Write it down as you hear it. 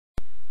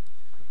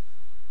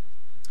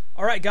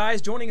All right,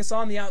 guys, joining us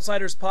on the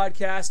Outsiders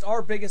podcast,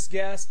 our biggest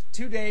guest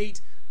to date,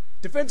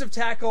 defensive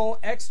tackle,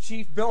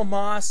 ex-Chief Bill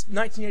Maas,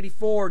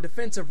 1984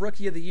 Defensive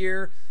Rookie of the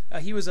Year.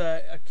 He was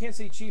a Kansas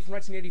City Chief from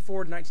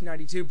 1984 to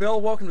 1992. Bill,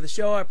 welcome to the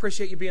show. I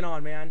appreciate you being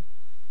on, man.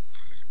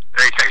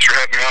 Hey, thanks for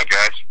having me on,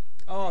 guys.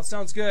 Oh,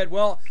 sounds good.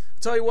 Well, I'll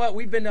tell you what,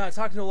 we've been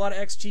talking to a lot of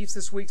ex-Chiefs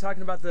this week,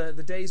 talking about the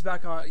days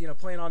back on,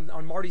 playing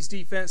on Marty's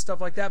defense, stuff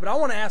like that. But I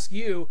want to ask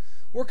you,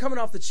 we're coming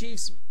off the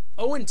Chiefs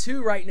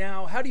 0-2 right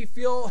now. How do you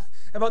feel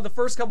about the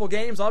first couple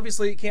games?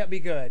 Obviously, it can't be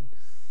good.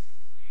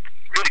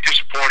 Really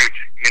disappointed,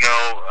 in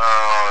all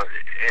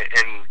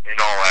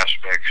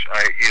aspects.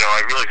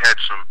 I really had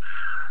some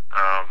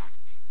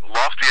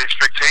lofty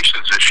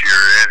expectations this year,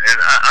 and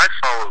I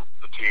follow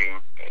the team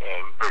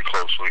very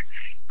closely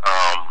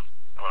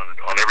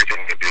on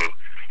everything they do.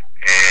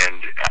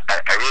 And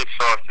I really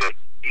thought that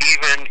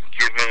even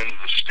given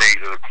the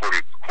state of the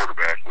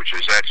quarterback, which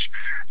is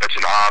that's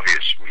an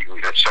obvious,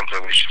 that's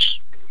something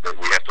that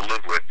we have to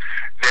live with,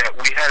 that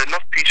we had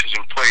enough pieces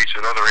in place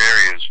in other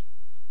areas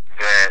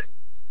that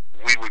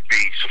we would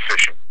be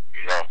sufficient.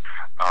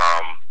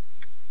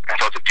 I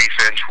thought the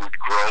defense would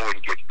grow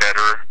and get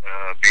better,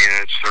 being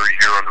in its third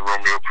year under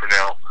Romeo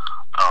Purnell.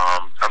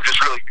 I'm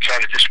just really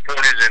kind of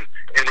disappointed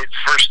in its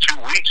first 2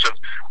 weeks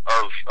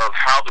of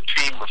how the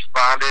team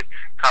responded,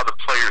 how the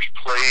players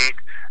played,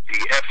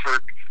 the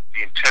effort,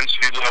 the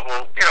intensity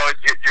level.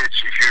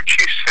 It's, if you're a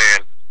Chiefs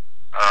fan,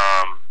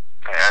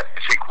 I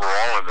think we're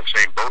all in the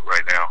same boat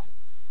right now.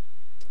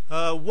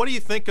 What do you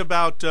think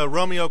about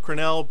Romeo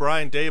Crennel,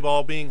 Brian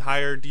Daboll being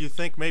hired? Do you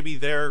think maybe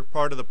they're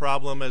part of the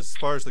problem as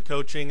far as the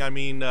coaching? I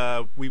mean,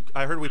 I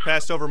heard we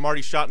passed over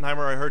Marty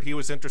Schottenheimer. I heard he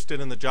was interested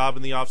in the job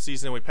in the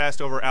offseason, and we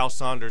passed over Al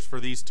Saunders for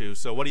these two.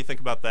 So what do you think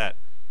about that?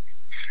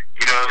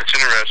 It's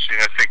interesting.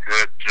 I think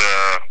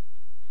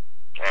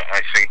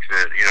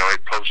that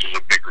it poses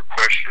a bigger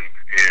question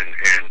in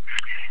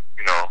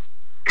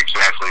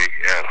exactly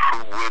who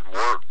would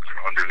work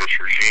under this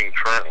regime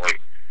currently.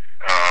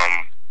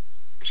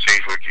 It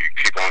seems like you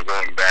keep on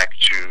going back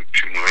to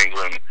New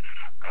England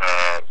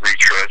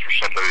retreads or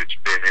somebody that's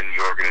been in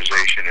the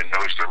organization and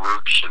knows the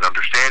roots and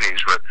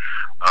understandings, but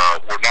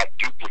we're not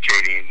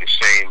duplicating the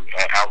same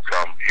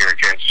outcome here in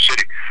Kansas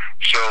City.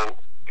 So,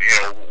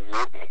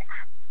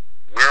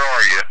 where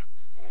are you?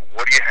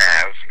 What do you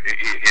have?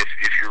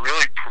 If you're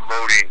really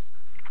promoting,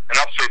 and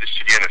I'll say this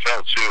to the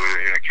NFL too,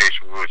 in a case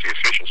with the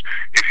officials,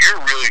 if you're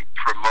really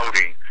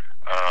promoting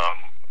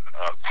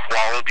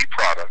quality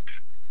product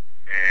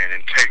and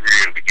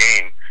integrity of the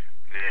game,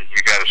 then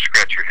you got to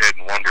scratch your head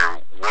and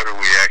wonder, what are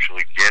we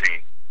actually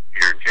getting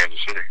here in Kansas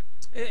City?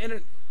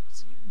 And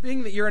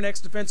being that you're an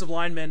ex-defensive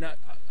lineman,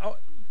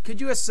 could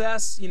you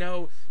assess,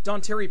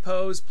 Don Terry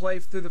Poe's play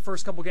through the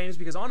first couple games?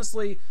 Because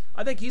honestly,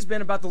 I think he's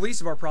been about the least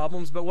of our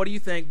problems. But what do you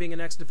think, being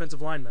an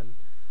ex-defensive lineman?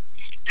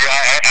 Yeah,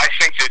 I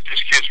think that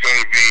this kid's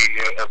going to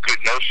be a good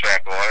nose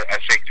tackle. I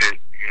think that,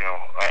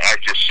 I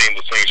just seen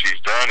the things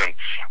he's done, and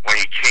when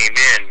he came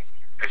in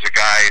as a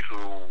guy who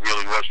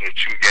really wasn't a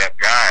two-gap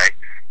guy,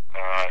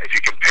 if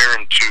you compare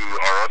him to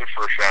our other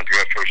first-round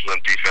draft choices on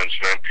defense,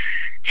 then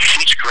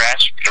he's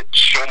grasped it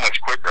so much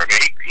quicker. I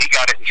mean, he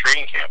got it in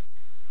training camp.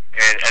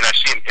 And I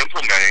see him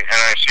implementing,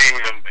 and I see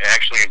him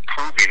actually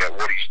improving at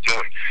what he's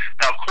doing.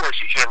 Now, of course,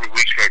 each and every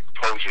week's going to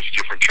pose us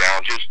different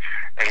challenges,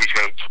 and he's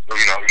going to,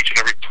 each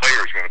and every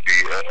player is going to be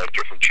a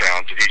different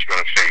challenge that he's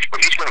going to face. But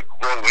he's going to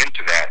grow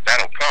into that.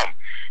 That'll come.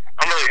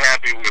 I'm really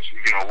happy with,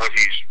 what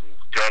he's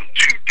done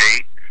to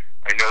date.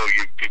 I know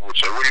people would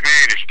say, what do you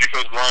mean? He's a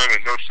defensive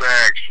lineman, no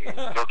sacks,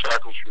 no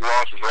tackles for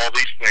losses, all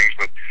these things.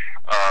 But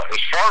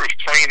as far as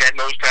playing that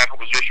nose tackle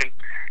position,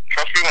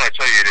 trust me when I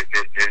tell you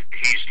that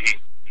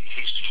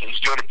he's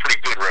doing it pretty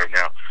good right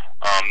now.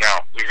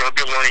 Now, there's going to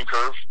be a learning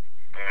curve.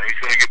 He's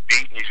going to get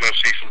beat, and he's going to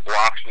see some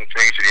blocks and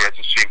things that he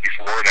hasn't seen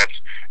before, and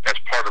that's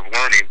part of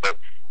learning. But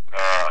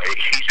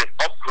he's an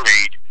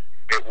upgrade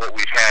at what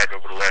we've had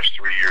over the last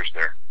 3 years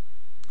there.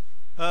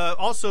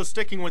 Also,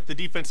 sticking with the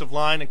defensive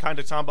line and kind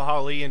of Tamba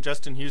Hali and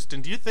Justin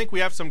Houston, do you think we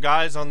have some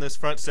guys on this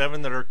front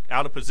seven that are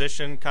out of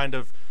position?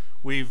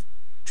 We've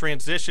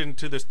transitioned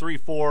to this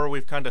 3-4.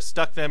 We've kind of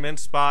stuck them in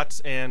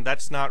spots, and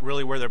that's not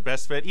really where they're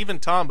best fit. Even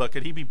Tamba,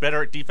 could he be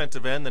better at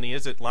defensive end than he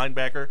is at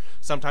linebacker,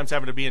 sometimes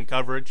having to be in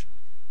coverage?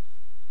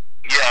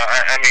 Yeah,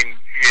 I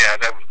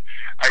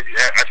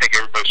think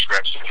everybody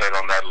scratched their head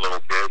on that a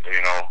little bit.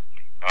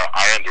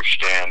 I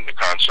understand the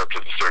concept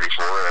of the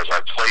 34 as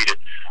I played it,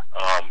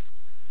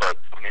 but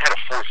when you had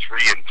a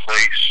 4-3 in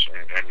place,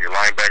 and your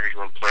linebackers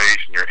were in place,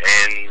 and your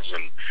ends,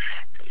 and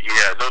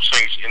those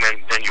things, and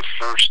then you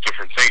force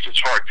different things. It's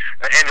hard,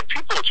 and the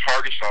people it's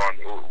hardest on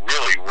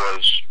really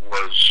was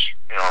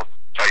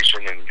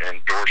Tyson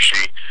and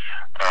Dorsey.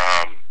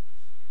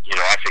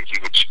 I think you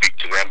could speak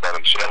to them by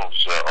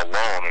themselves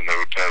alone, and they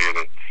would tell you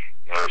that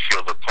they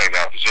feel they're playing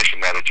out of position.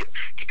 Now, to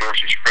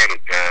Dorsey's credit,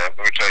 let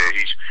me tell you,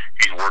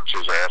 he's worked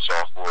his ass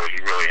off, boy.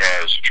 He really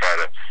has, to try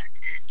to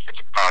get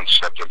the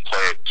concept and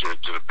play it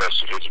to the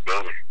best of his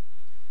ability.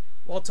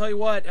 Well, I'll tell you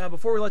what,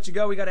 before we let you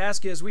go, we got to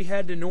ask you, as we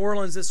head to New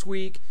Orleans this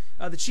week,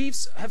 The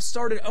Chiefs have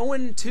started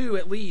 0-2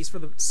 at least for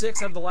the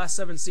 6 out of the last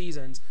 7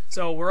 seasons.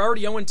 So we're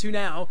already 0-2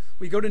 now.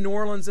 We go to New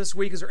Orleans this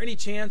week. Is there any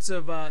chance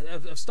of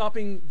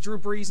stopping Drew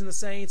Brees and the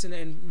Saints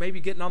and maybe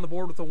getting on the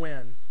board with a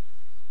win?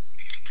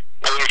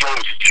 Well, there's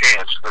always a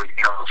chance, but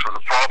from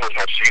the problems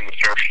I've seen the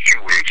first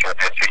 2 weeks, I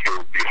think it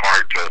would be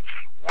hard to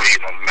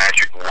wave a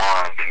magic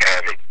wand and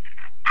have it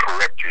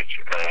corrected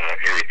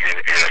in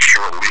a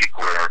short week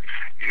where,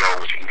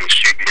 with the new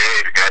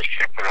CBA, the guys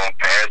can't put on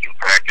pads and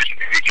practice and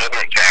hit each other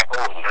and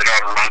tackle and learn how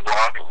to run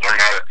block and learn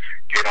how to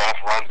get off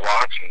run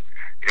blocks. And,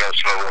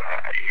 so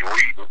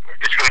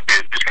it's going to be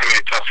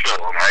a tough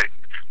fill, and I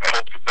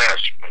hope the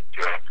best, but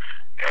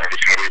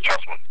it's going to be a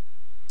tough one.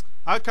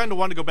 I kind of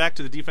want to go back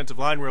to the defensive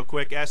line real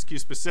quick, ask you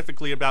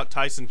specifically about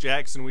Tyson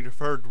Jackson. We've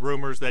heard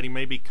rumors that he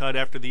may be cut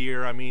after the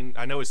year. I mean,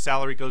 I know his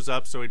salary goes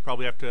up, so he'd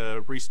probably have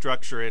to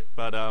restructure it.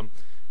 But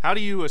how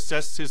do you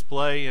assess his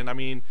play? And, I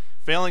mean,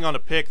 failing on a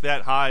pick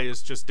that high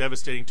is just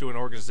devastating to an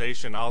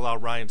organization, a la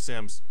Ryan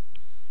Sims.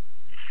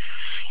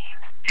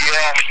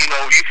 Yeah,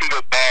 you can go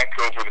back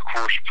over the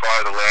course of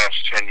probably the last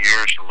 10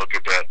 years and look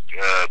at that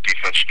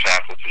defensive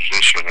tackle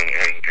position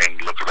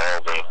and look at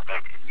all the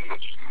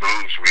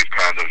moves we've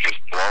kind of just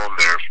blown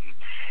there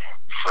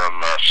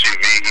from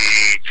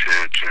CVE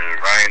to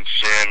Ryan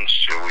Sims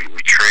to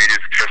we traded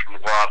for Jeff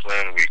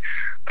McLaughlin. We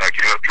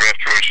gave up draft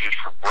choices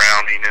for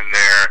Browning in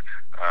there.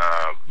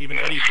 Even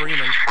Eddie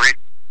Freeman.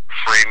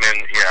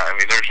 Freeman, yeah. I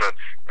mean, there's a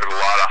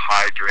lot of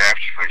high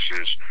draft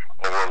choices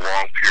over a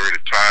long period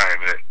of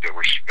time that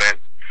were spent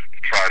to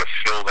try to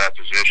fill that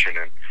position,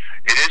 and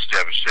it is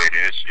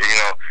devastating. It's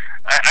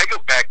I go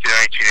back to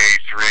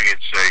 1983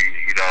 and say,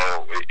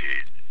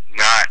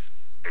 not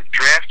the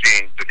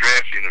drafting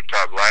of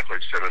Todd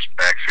Blackledge set us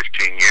back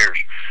 15 years,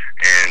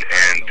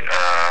 and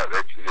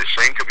the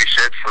same could be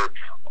said for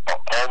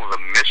all of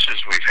the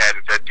misses we've had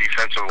at that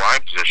defensive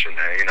line position.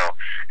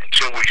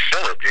 Until we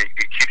fill it,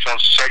 it keeps on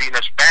setting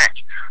us back.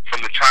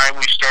 From the time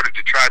we started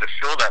to try to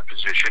fill that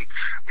position,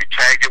 we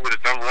tagged it with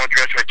a number 1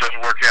 draft pick. It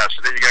doesn't work out. So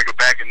then you got to go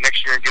back and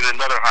next year and get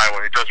another high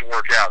one. It doesn't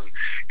work out. And,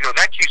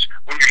 that keeps,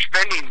 when you're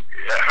spending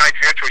high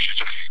draft choices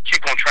to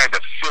keep on trying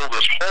to fill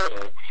this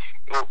hole,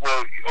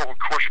 well, over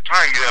the course of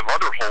time, you have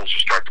other holes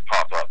that start to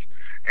pop up.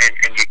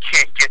 And you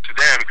can't get to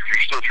them because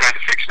you're still trying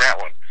to fix that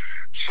one.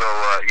 So,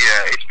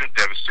 it's been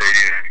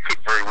devastating, and it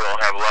could very well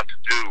have a lot to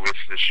do with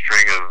the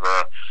string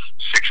of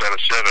 6 out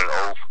of 7,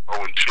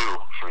 0-2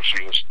 for the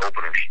season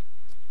openers.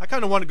 I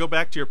kind of want to go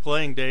back to your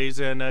playing days,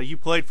 and you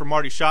played for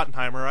Marty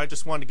Schottenheimer. I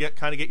just wanted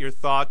to get your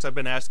thoughts. I've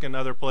been asking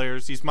other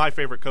players. He's my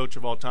favorite coach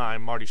of all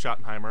time, Marty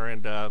Schottenheimer,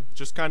 and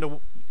just kind of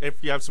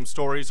if you have some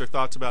stories or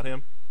thoughts about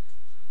him.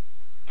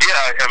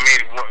 Yeah, I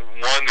mean,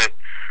 one that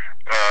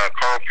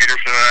Carl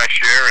Peterson and I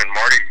share, and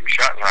Marty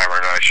Schottenheimer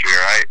and I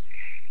share.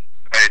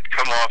 I had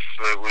come off,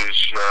 it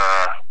was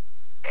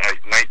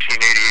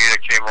 1988, I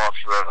came off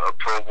a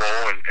Pro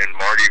Bowl, and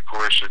Marty, of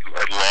course,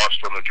 had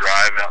lost on the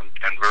drive out in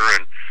Denver,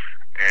 and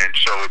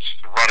so it's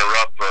the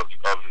runner-up of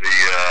the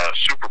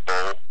Super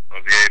Bowl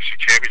of the AFC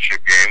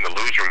Championship game, the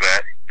loser of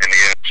that, and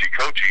the NFC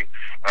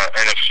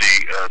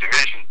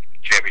Division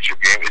Championship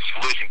game. It's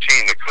the losing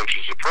team that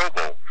coaches the Pro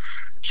Bowl.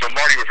 So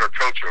Marty was our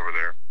coach over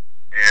there,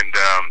 and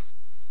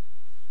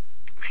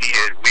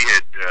we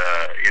had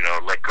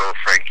let go of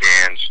Frank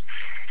Gans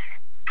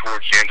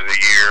towards the end of the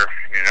year,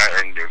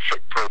 and the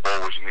Pro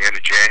Bowl was in the end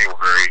of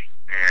January,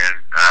 and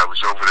I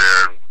was over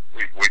there, and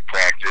we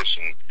practiced,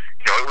 and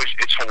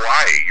it's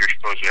Hawaii. You're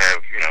supposed to have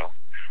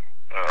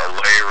a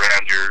lei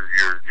around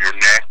your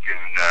neck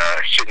and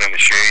sitting in the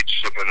shade,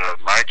 sipping a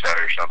Mai Tai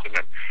or something.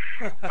 And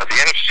the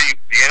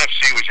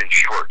NFC was in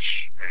shorts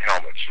and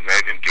helmets, and they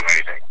didn't do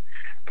anything.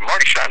 And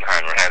Marty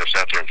Schottenheimer had us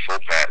out there in full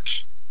pads.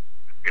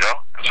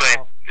 I'm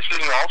saying this is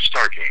an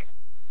all-star game.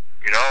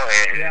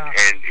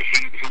 And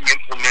he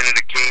implemented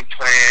a game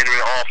plan,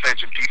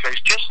 offense and defense,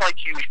 just like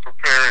he was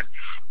preparing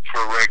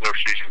for a regular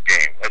season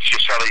game. That's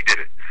just how they did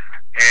it.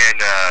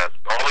 And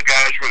all the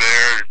guys were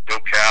there,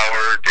 Bill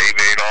Cowher, Dave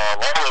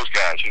Adolph, all those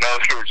guys,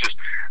 they were just,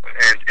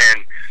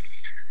 and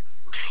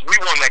we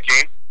won that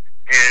game.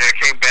 And I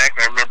came back,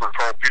 and I remember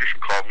Carl Peterson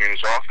called me in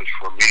his office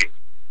for a meeting.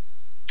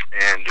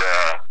 And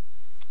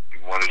he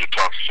wanted to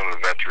talk to some of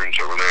the veterans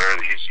over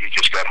there. He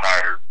just got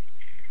hired.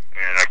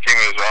 And I came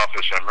in his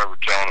office, and I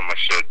remember telling him, I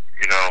said,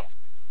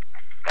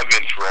 I've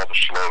been through all the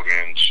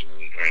slogans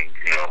and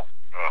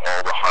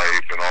all the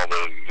hype and all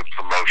the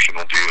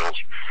promotional deals.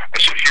 I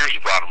said, here's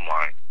the bottom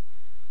line.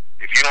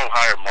 If you don't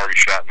hire Marty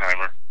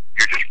Schottenheimer,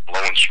 you're just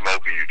blowing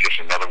smoke and you're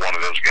just another one of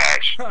those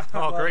guys.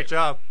 Oh, great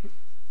job.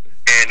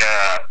 And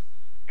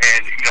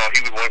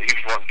he was wanting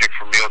Dick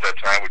Vermeil at that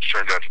time, which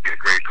turned out to be a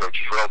great coach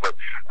as well. But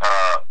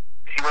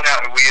he went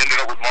out, and we ended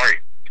up with Marty.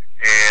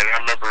 And I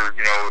remember,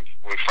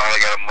 we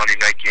finally got a Monday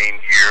night game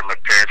here. My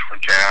parents were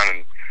in town,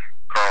 and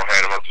Carl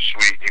had him up the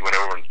suite. He went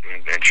over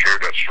and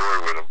shared that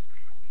story with him.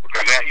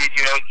 Because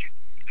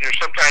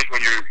sometimes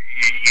when you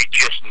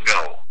just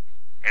know,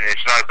 and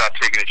it's not about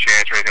taking a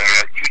chance or anything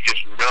like that. You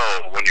just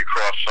know when you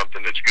cross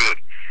something that's good.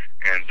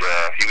 And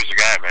he was the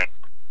guy, man.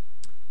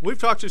 We've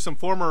talked to some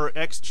former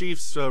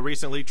ex-Chiefs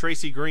recently,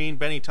 Tracy Green,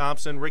 Benny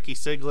Thompson, Ricky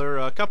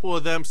Sigler. A couple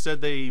of them said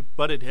they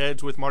butted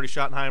heads with Marty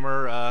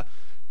Schottenheimer.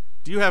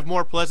 Do you have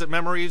more pleasant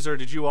memories, or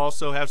did you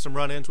also have some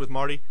run-ins with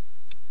Marty?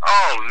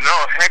 Oh,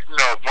 no, heck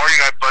no. Marty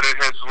and I butted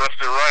heads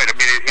left and right. I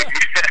mean,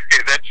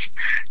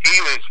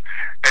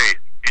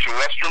 he's a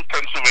Western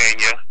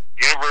Pennsylvania,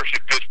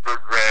 University of Pittsburgh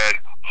grad,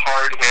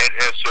 hardhead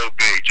SOB,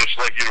 just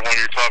like the one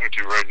you're talking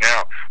to right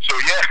now. So,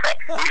 yeah,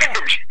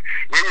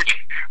 we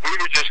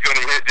were just going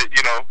to hit it,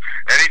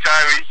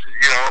 anytime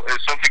if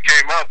something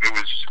came up, we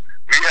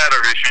had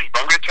our issues.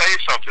 But I'm going to tell you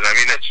something. I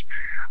mean,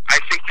 I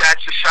think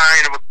that's a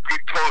sign of a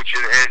good coach.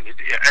 And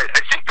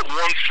I think the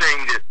one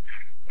thing that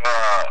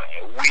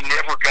we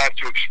never got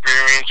to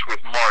experience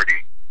with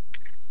Marty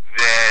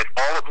that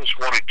all of us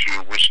wanted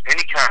to was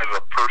any kind of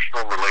a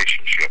personal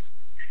relationship.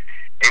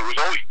 It was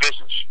always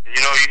business. You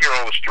hear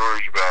all the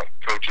stories about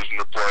coaches and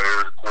the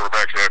players,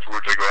 quarterbacks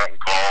afterwards, they go out and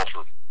golf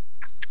or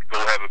go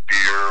have a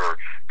beer, or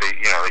they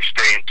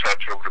stay in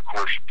touch over the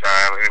course of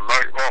time. And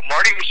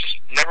Marty was just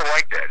never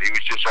like that. He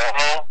was just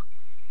all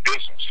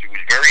business. He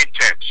was very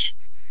intense.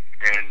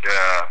 And,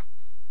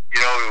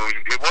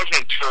 it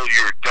wasn't until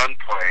you were done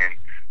playing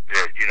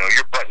that,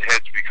 you're butting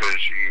heads because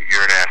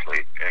you're an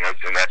athlete. And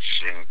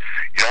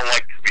you don't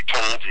like to be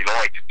told, you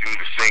don't like to do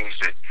the things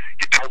that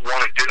you don't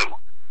want to do.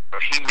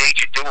 But he made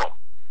you do them.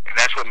 And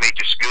that's what made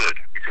this good.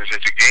 Because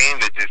it's a game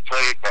that is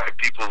played by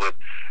people that,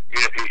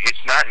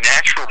 it's not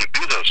natural to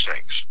do those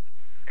things.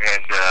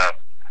 And,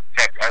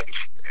 heck,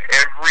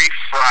 every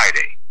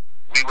Friday,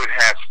 we would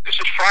have, this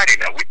is Friday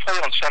now, we play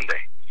on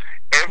Sunday.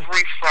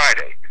 Every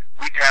Friday,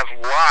 we'd have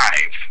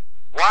live,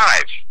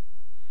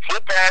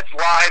 full pads,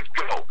 live,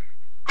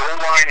 goal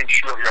line and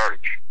short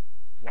yardage.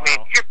 Wow. I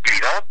mean, you're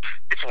beat up.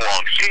 It's a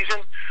long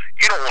season.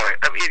 You don't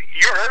want to,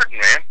 you're hurting,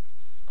 man.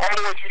 All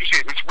the way through the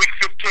season. It's week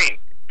 15,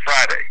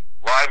 Friday,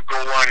 live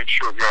goal line and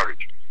short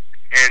yardage.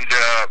 And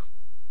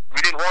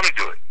we didn't want to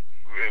do it.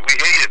 We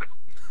hated it,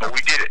 but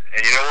we did it.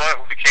 And you know what?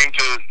 When it came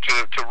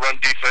to run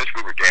defense,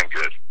 we were damn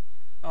good.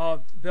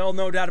 Bill,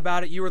 no doubt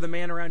about it. You were the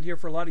man around here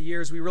for a lot of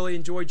years. We really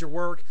enjoyed your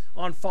work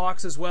on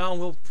Fox as well, and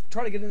we'll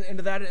try to get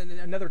into that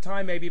another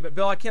time maybe. But,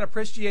 Bill, I can't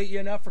appreciate you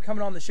enough for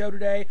coming on the show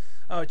today.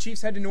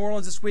 Chiefs head to New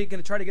Orleans this week,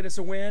 going to try to get us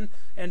a win.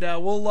 And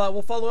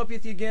we'll follow up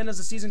with you again as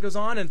the season goes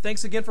on. And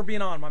thanks again for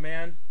being on, my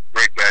man.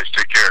 Great, guys.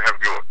 Take care. Have a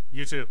good one.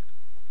 You too.